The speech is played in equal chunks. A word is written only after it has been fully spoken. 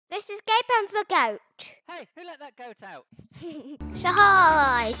Let's escape and the goat. Hey, who let that goat out? So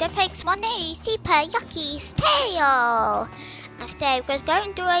hi, the pigs want a super yucky tail. Instead, we're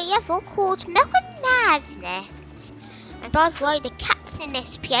going to a level called Melon. And by the way, the cats in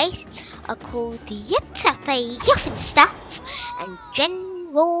this place are called the Yuffin Stuff and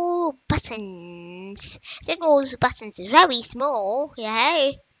General Buttons. General Buttons is very small, yeah.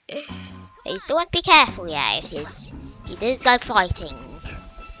 But you still want to be careful, yeah, because he does like fighting.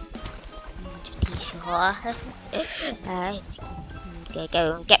 Sure. Alright, I'm gonna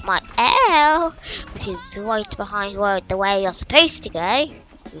go and get my L, which is right behind the way you're supposed to go.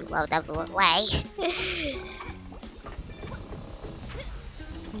 Well, the other way.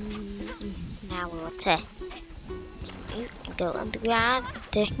 Now we want to go underground.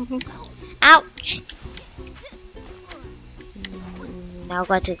 Ouch! Now we're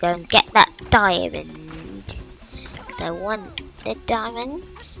going to go and get that diamond. Because I want the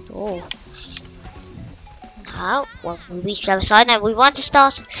diamonds. Oh. Now, well, we reached the other side. Now we want to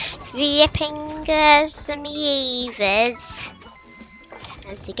start flipping some levers.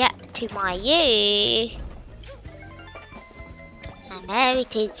 As to get to my U. And there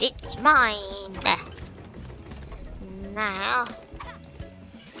it is, it's mine. Now,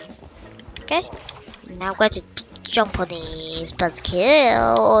 okay. Now I'm going to jump on these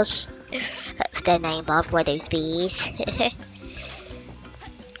buzzkills. That's their name, by the way, those bees.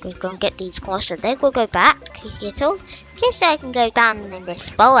 We're going to get these coins and then we'll go back a little. Just so I can go down in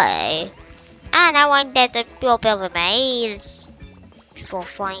this burrow. And I want there's a little bit of a maze for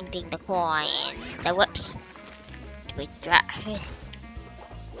finding the coin. So whoops. Wait, that.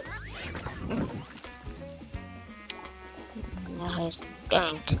 I was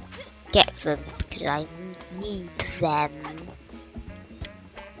going to get them because I need them.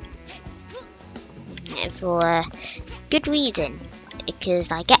 And for a good reason.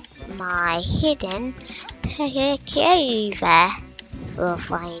 Because I get my hidden over for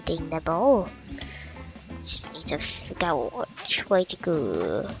finding the ball. Just need to figure out which way to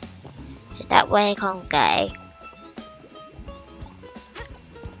go. That way I can't go.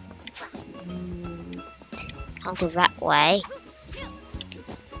 Can't go that way.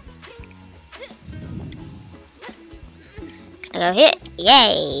 I go here.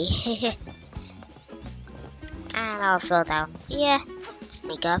 Yay! And I'll fall down here.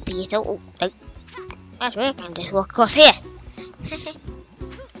 Sneak up here. Oh, no. That's right, I can just walk across here.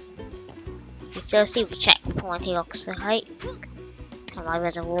 You still see the checkpoint, he looks like. And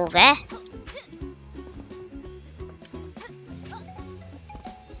there's a wall there.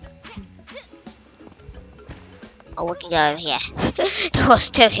 Oh, we can go over here. Doors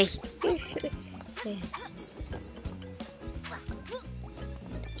too.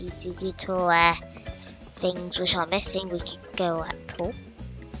 These little things which are missing, we can go up for.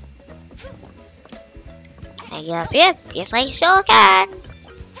 Can I get up here? Yes, I sure can.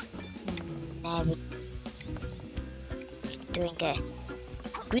 Now we're doing good.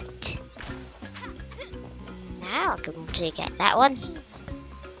 Now I'm going to get that one.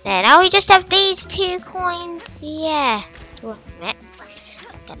 There, now we just have these 2 coins. Yeah. Oh, a minute.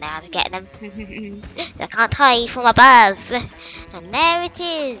 I know how to get them. I can't hide from above. And there it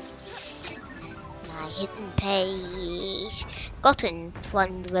is. My hidden page. Gotten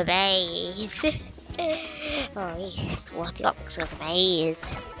from the maze. Oh, yes. What looks like a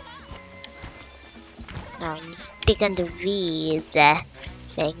maze. Now I need to dig under these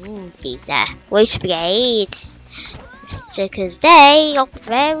things. These witch blades. Because they are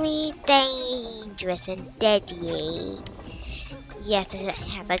very dangerous and deadly. Yes,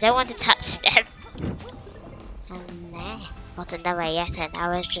 I don't want to touch them. And there, got another yet, and now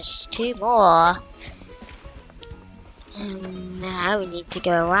there's just 2 more. And now we need to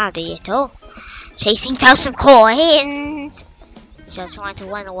go around a little, chasing down some coins, which are trying to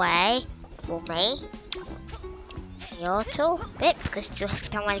run away for me. A little bit, because every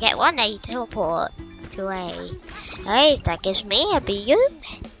time I get one, they teleport away. Hey, that gives me a blue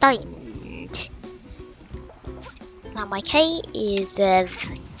diamond. Now my K is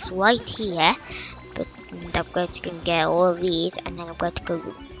right here, but I'm going to get all of these, and then I'm going to go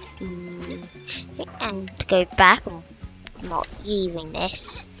and to go back. I'm not leaving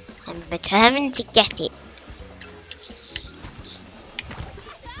this. I'm determined to get it.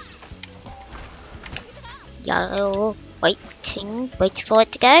 Yellow, waiting for it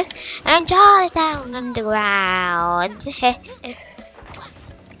to go, and charge down underground.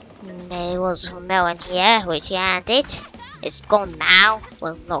 There was a melon here, which he added. It's gone now.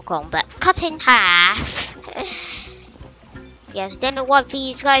 Well, not gone, but cut in half. Yes, I don't know why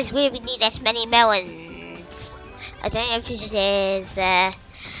these guys really need this many melons. I don't know if this is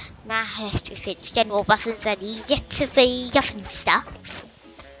Now if it's general buttons that you get to the other stuff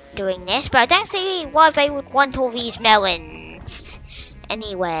doing this, but I don't see why they would want all these melons.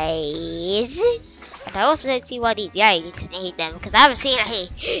 Anyways, and I also don't see why these guys need them, because I haven't seen any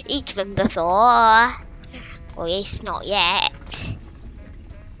eat them before. Or at least not yet.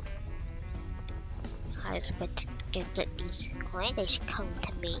 I was about to get these coins, they should come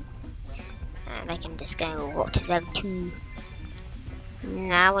to me. And I can just go to them too.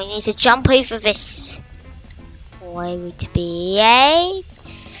 Now we need to jump over this. Why would be eight?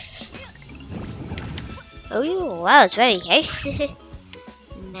 Oh, wow, it's very close.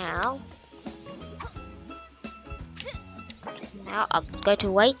 Now I'm going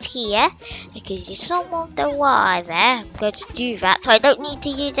to wait here because you saw on the wire there. I'm going to do that so I don't need to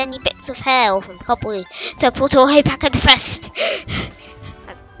use any bits of health and probably teleport all the way back at the first.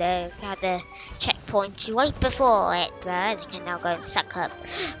 Had the checkpoint right before it, but I can now go and suck up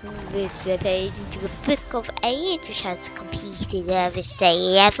this page into a book of age, which has completed this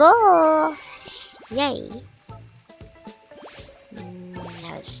level. Yay!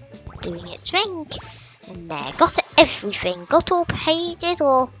 Now it's doing its thing, and there, got everything, got all pages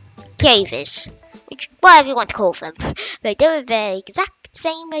or caves, which whatever you want to call them. They do the exact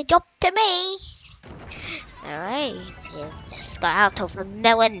same job to me. Alright, so just got out of the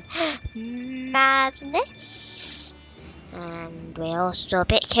melon madness. And we're also a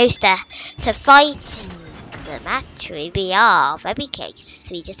bit closer to fighting them. Actually, we are very close.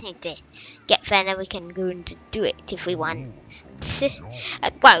 We just need to get there and then we can go and do it if we want.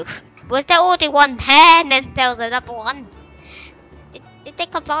 Whoa, was there already one there and then there was another one? Did they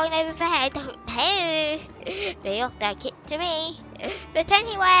combine over there? I don't know. They look like it to me. But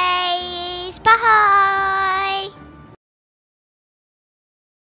anyways, bye!